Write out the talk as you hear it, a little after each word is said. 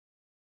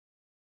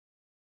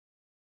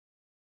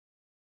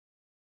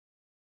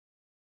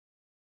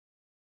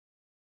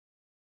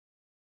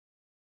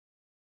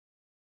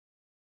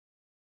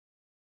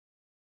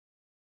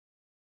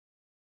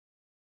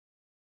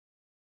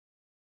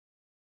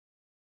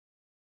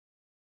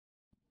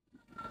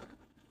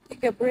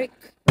take a break.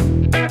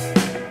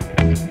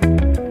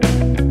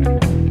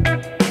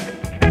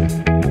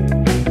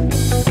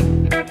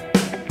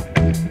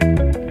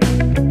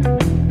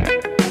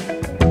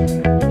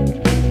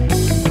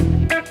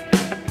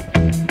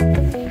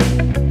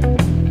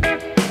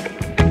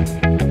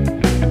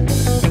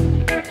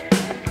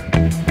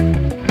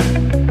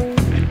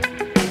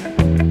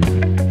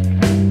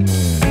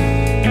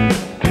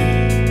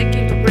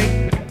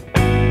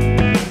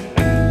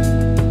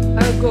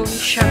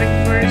 Shopping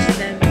first,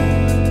 then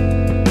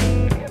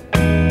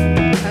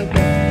I'll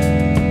go.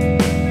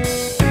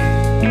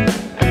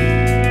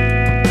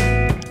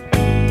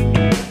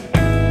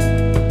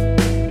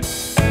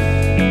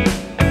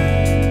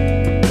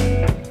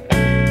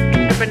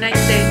 Have a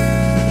nice day.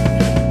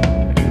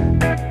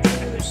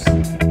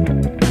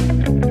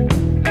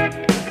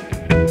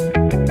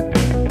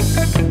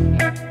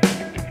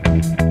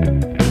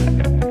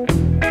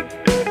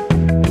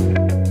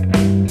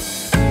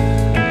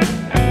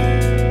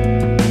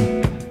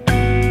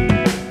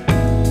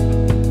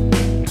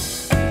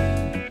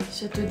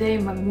 So today,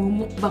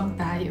 magmumukbang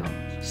tayo.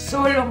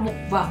 Solo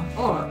mukbang.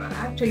 Or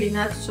actually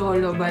not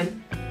solo, but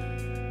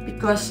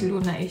because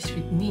Luna is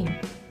with me.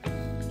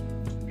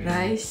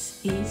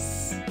 Rice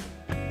is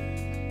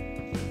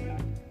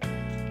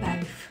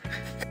life.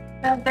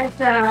 Tapos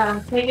sa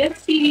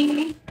KFC,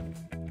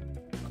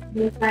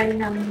 bili tayo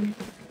ng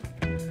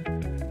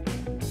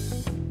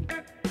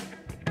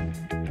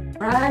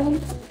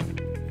fries,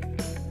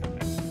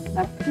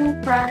 not two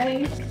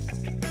fries,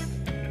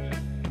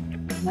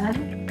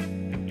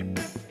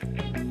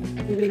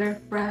 regular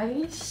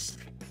fries.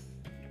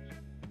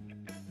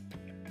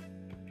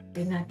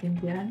 Lagyan natin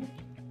dyan.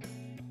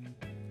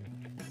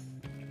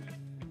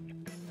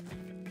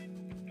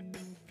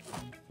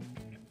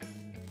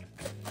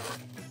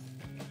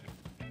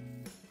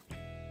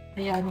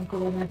 Ayan,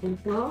 ko natin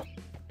ito.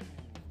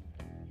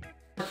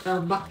 At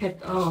a bucket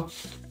of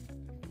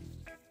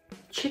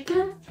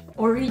chicken.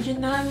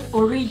 Original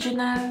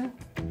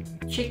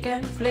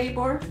chicken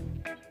flavor.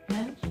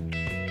 Ayan.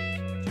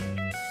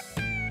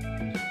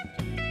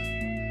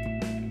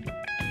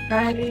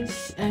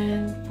 Rice,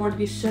 and for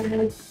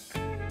dessert,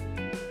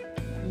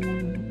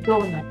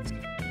 donuts.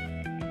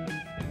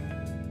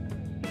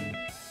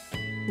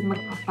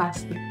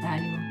 Magpa-fasting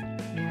tayo.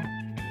 Yeah.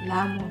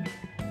 Lamon.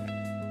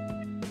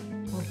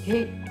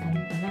 Okay.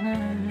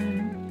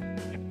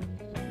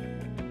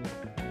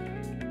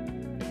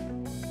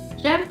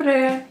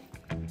 Siyempre,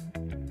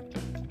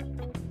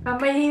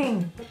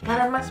 kamayin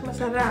para mas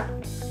masarap.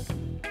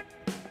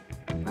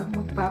 Pag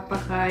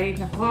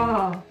magpapakain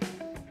ako,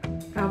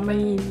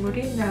 kamayin mo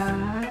rin na.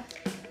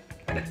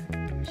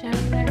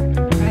 Siyempre,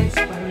 rice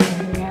pa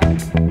rin yan.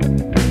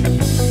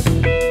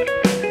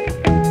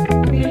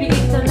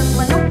 Piliin na ng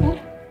manok po.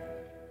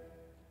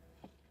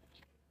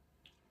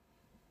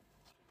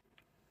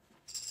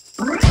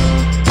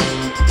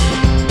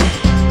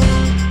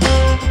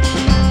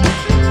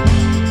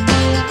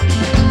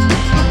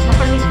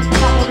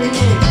 Nakalimutan ako rin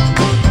eh.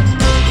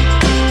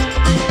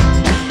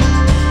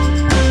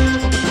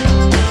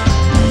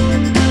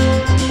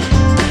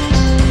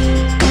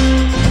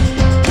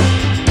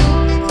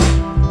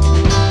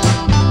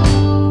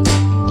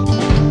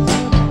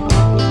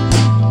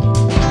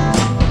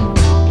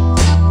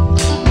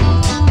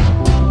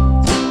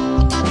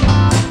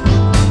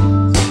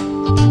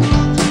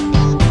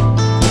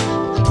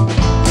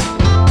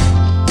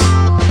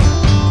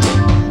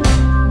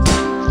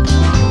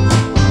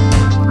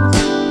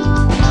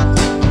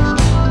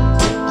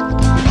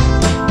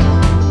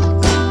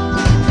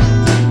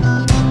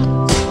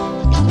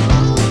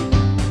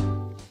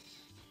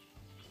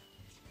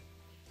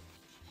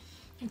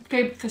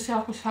 Crave kasi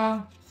ako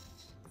sa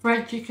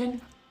fried chicken.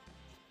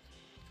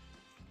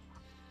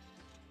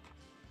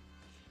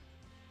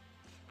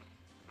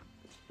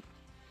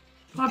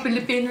 Mga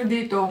Pilipino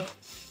dito,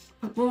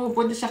 pag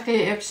pumupunta sa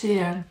KFC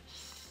yan,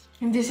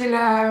 hindi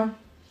sila,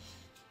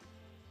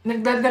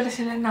 nagdadala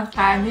sila ng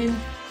kanin.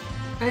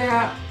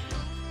 Kaya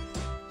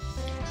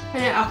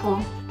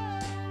ako,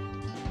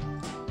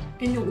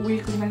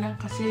 inuuwi ko na lang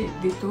kasi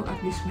dito at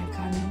least may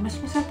kanin. Mas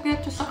masarap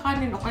ito sa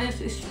kanin o kaya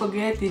sa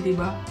spaghetti, di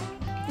ba?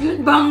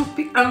 Yun ba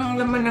ang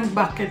laman ng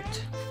bucket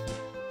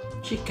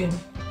chicken?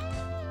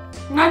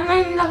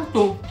 Nanay lang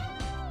to.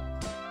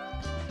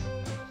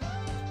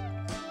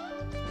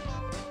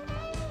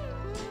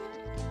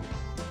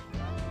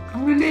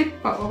 Ang liliit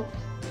pa, oh.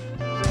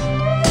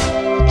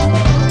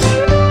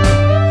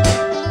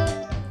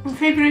 My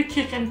favorite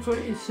chicken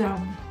food is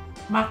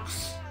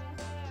Max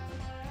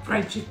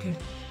fried chicken.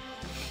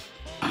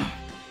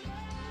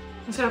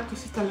 Masarap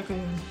kasi talaga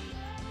yun.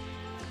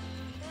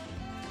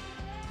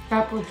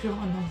 Tapos yung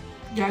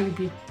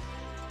Jollibee.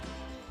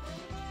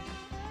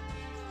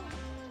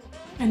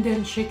 And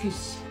then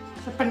Shakey's.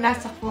 Sa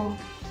panlasa ko,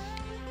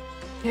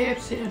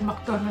 KFC and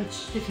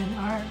McDonald's chicken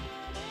are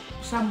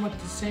somewhat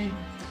the same.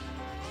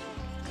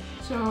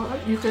 So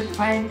you can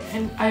find,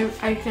 and I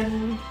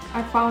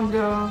found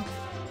the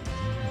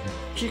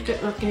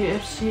chicken or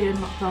KFC and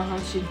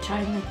McDonald's in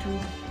China too.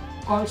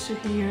 Also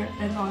here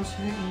and also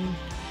in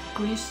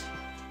Greece.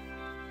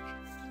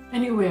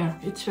 anywhere.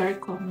 It's very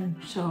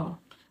common. So,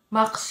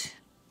 Max,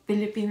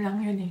 Philippine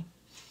lang yun eh.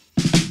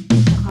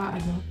 Saka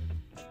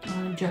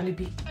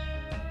Jollibee.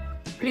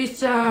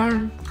 Please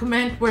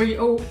comment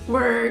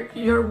where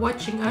you're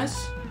watching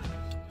us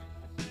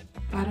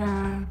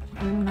para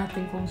alam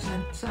natin kung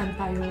saan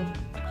tayo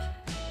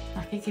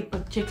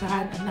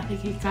nakikipagtsikahan at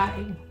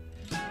nakikikain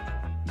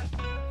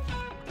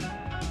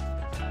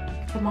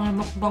sa mga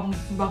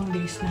mukbang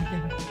days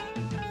natin.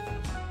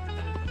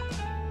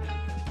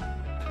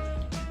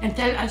 And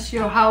tell us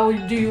how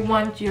do you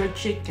want your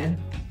chicken?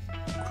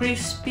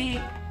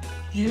 Crispy,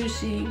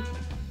 juicy,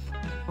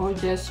 or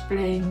just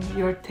plain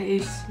your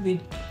taste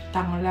with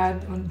tanglad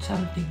on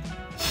something.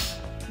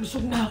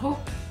 Busog na ako.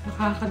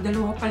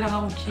 Nakakadalawa pa lang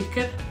akong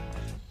chicken.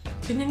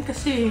 Ganyan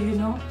kasi, you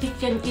know, he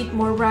can eat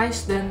more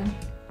rice than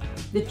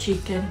the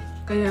chicken.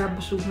 Kaya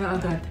busog na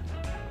agad.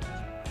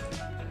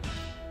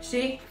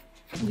 See?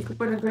 Hindi ko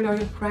pa nagalaw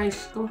yung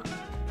fries ko.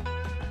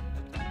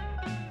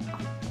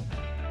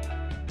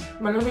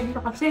 Malamig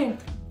na kasi.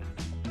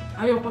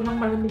 Ayoko ng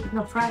malamig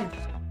na fries.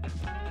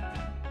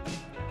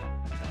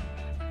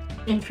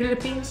 In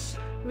Philippines,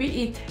 we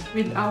eat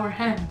with our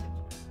hand.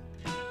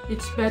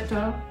 It's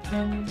better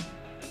and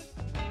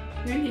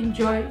we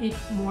enjoy it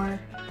more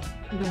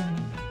than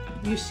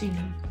using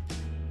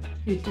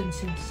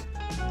utensils.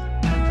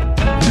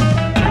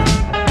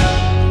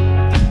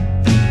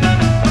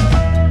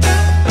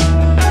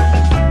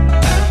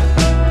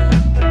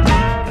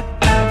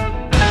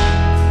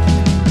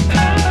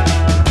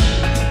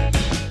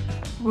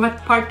 What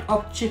part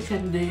of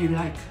chicken do you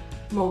like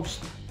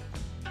most?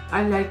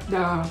 I like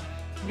the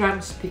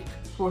drumstick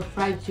for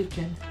fried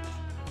chicken.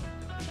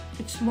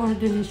 It's more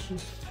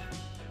delicious.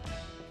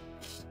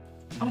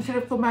 Ang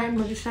sarap kumain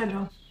mag-isa,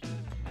 no?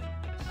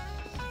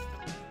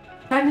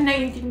 Sana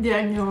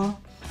naiintindihan nyo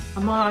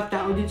ang mga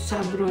tao dito sa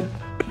abroad.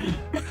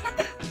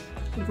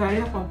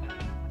 Gaya ko.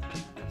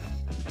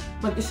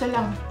 Mag-isa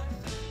lang.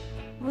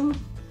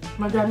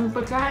 Madaming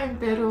pagkain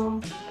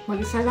pero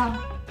mag-isa lang.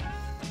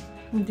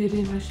 Hindi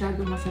rin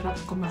masyado masarap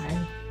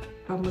kumain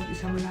pag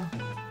mag-isa mo lang.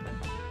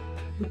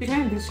 Buti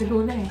nga, hindi si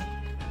Luna eh.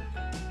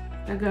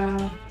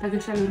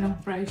 Taga-salo ng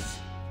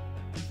fries.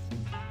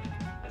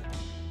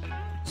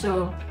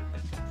 So,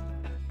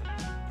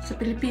 sa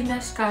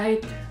Pilipinas,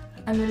 kahit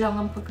ano lang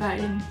ang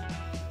pagkain,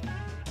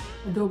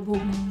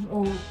 adobong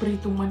o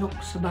pritong manok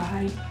sa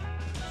bahay,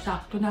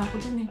 sakto na ako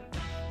dun eh.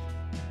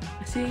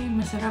 Kasi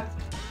masarap.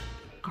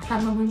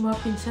 Kasama mo yung mga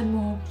pinsan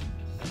mo.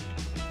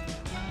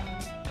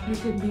 You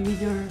can be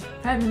with your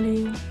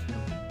family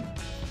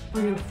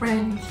or your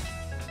friends.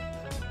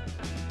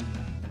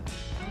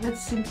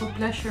 That's simple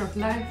pleasure of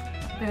life.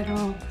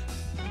 Pero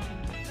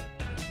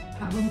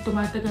habang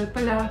tumatagal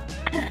pala,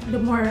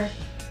 the more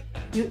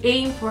you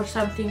aim for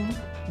something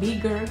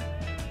bigger,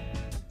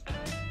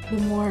 the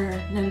more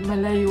na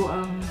malayo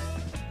ang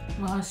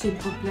mga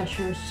simple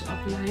pleasures of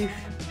life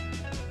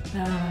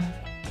na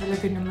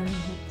talaga naman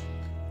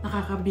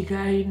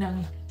nakakabigay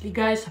ng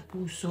ligay sa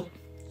puso.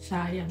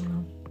 Sayang,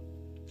 no?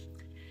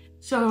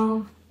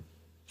 So,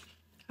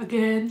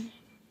 again,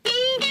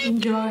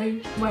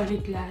 enjoy while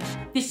it lasts.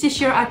 This is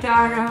your Ate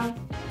Ara.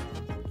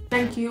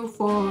 Thank you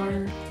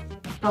for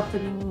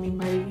accompanying me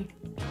my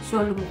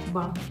solo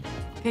mukbang.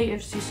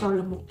 KFC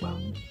solo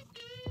mukbang.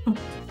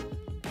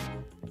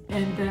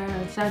 And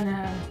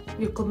sana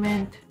you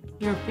comment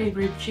your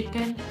favorite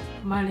chicken.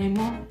 Malay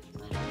mo,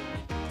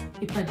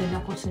 ipadala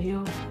ko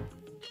sa'yo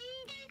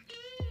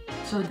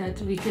so that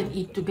we can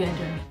eat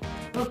together.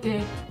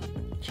 Okay,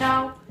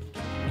 ciao!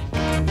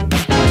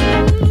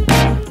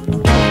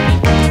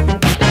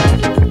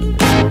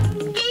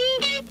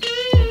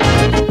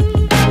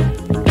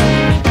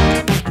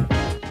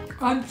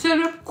 Ang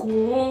sarap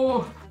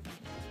ko!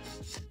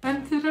 Ang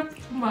sarap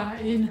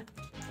kumain.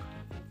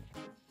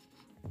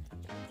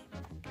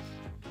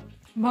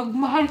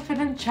 Magmahal ka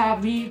ng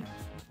chubby.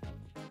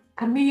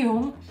 Kami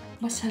yung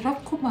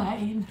masarap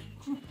kumain.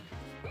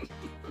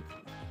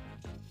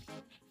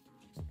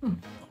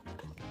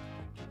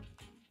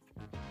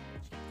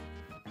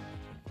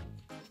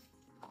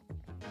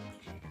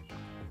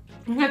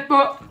 Ingat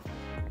po!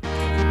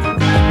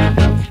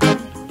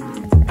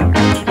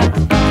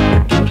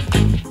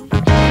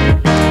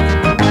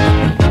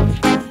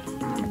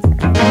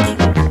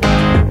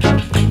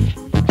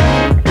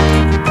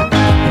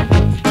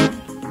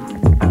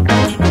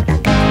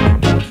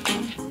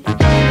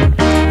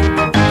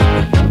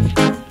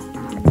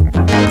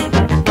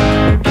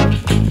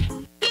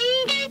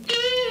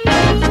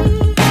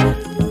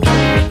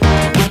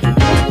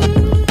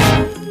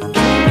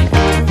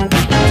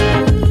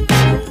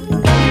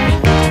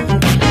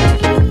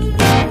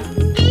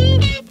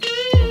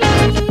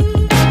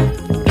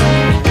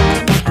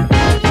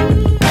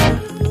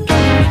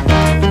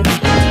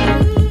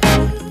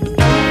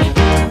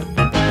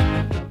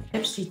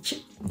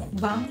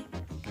 Mukbang.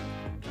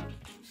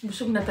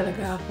 Busog na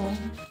talaga ako.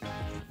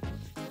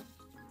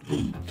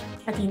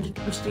 At hindi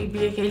ko gusto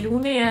ibigay kay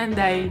Luna yan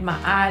dahil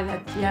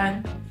maalat yan.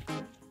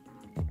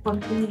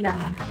 Konti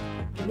lang.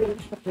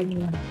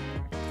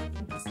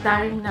 It's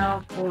time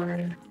now for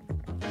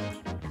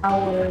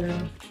our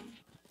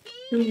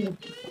food.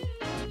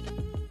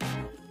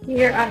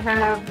 Here I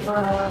have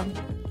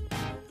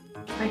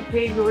my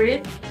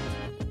favorite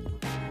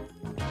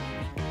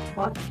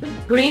Boston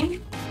cream,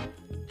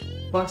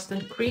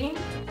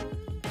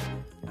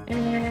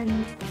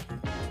 and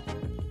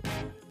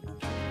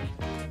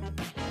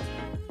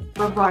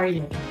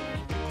Bavarian.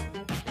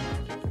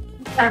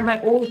 These are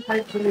my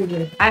old-time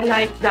favorite. I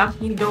like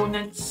Dunkin'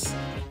 Donuts,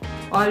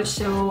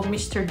 also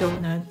Mr.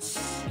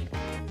 Donuts,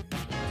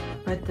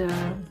 but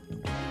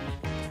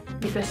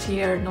because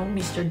here no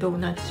Mr.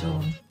 Donuts,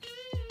 so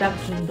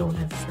Dunkin'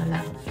 Donuts na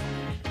lang.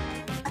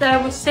 As I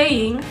was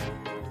saying,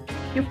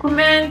 you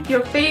comment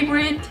your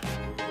favorite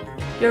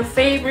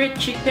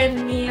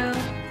chicken meal,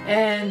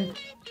 and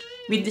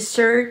with your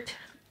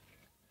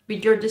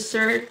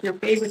dessert, your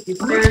favorite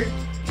dessert.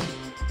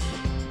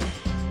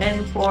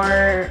 And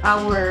for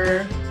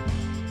our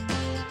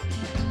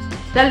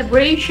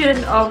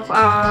celebration of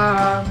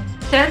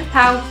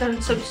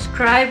 10,000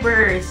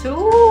 subscribers,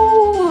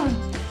 ooh,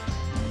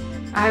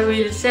 I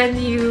will send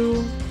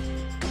you,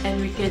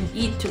 and we can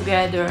eat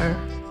together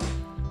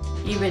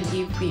even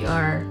if we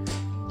are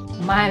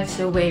miles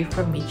away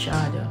from each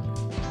other.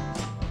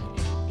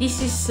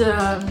 This is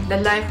the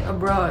life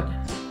abroad.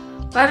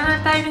 Para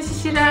na tayo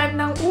nasisiraan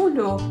ng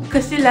ulo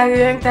kasi lagi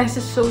lang tayo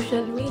sa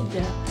social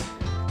media.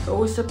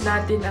 Kausap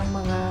natin ang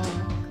mga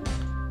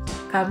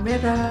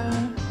camera,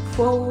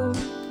 phone,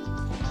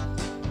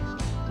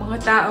 mga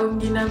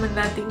taong hindi naman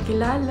natin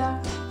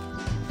kilala.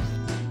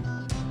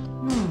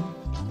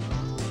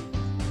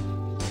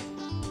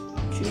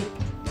 Sweet.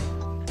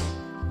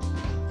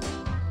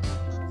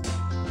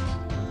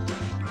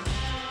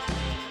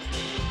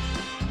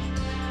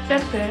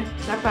 Siyempre,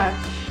 dapat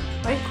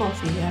may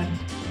coffee yan.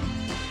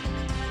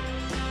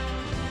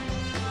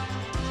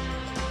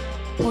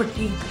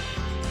 40.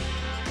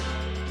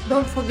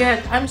 Don't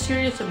forget, I'm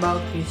serious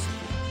about this.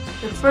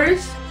 The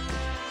first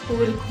who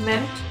will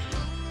comment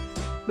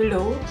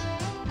below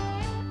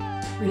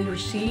will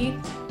receive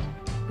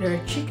their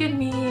chicken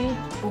meal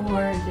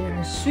or their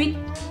sweet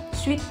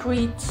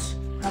treats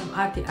from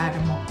Ate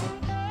Aramoko.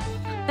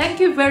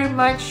 Thank you very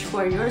much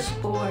for your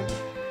support,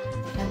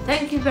 and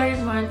thank you very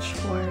much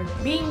for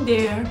being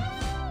there,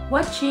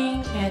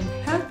 watching, and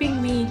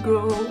helping me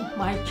grow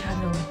my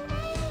channel.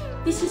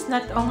 This is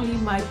not only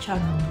my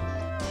channel.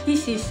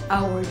 This is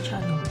our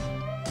channel.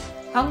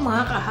 Ang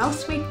mga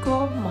ka-housemate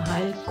ko,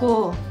 mahal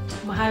ko.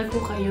 Mahal ko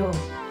kayo.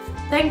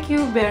 Thank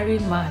you very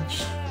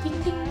much. Ding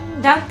ding.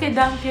 Danke,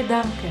 danke,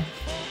 danke.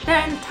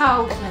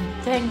 10,000.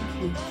 Thank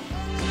you.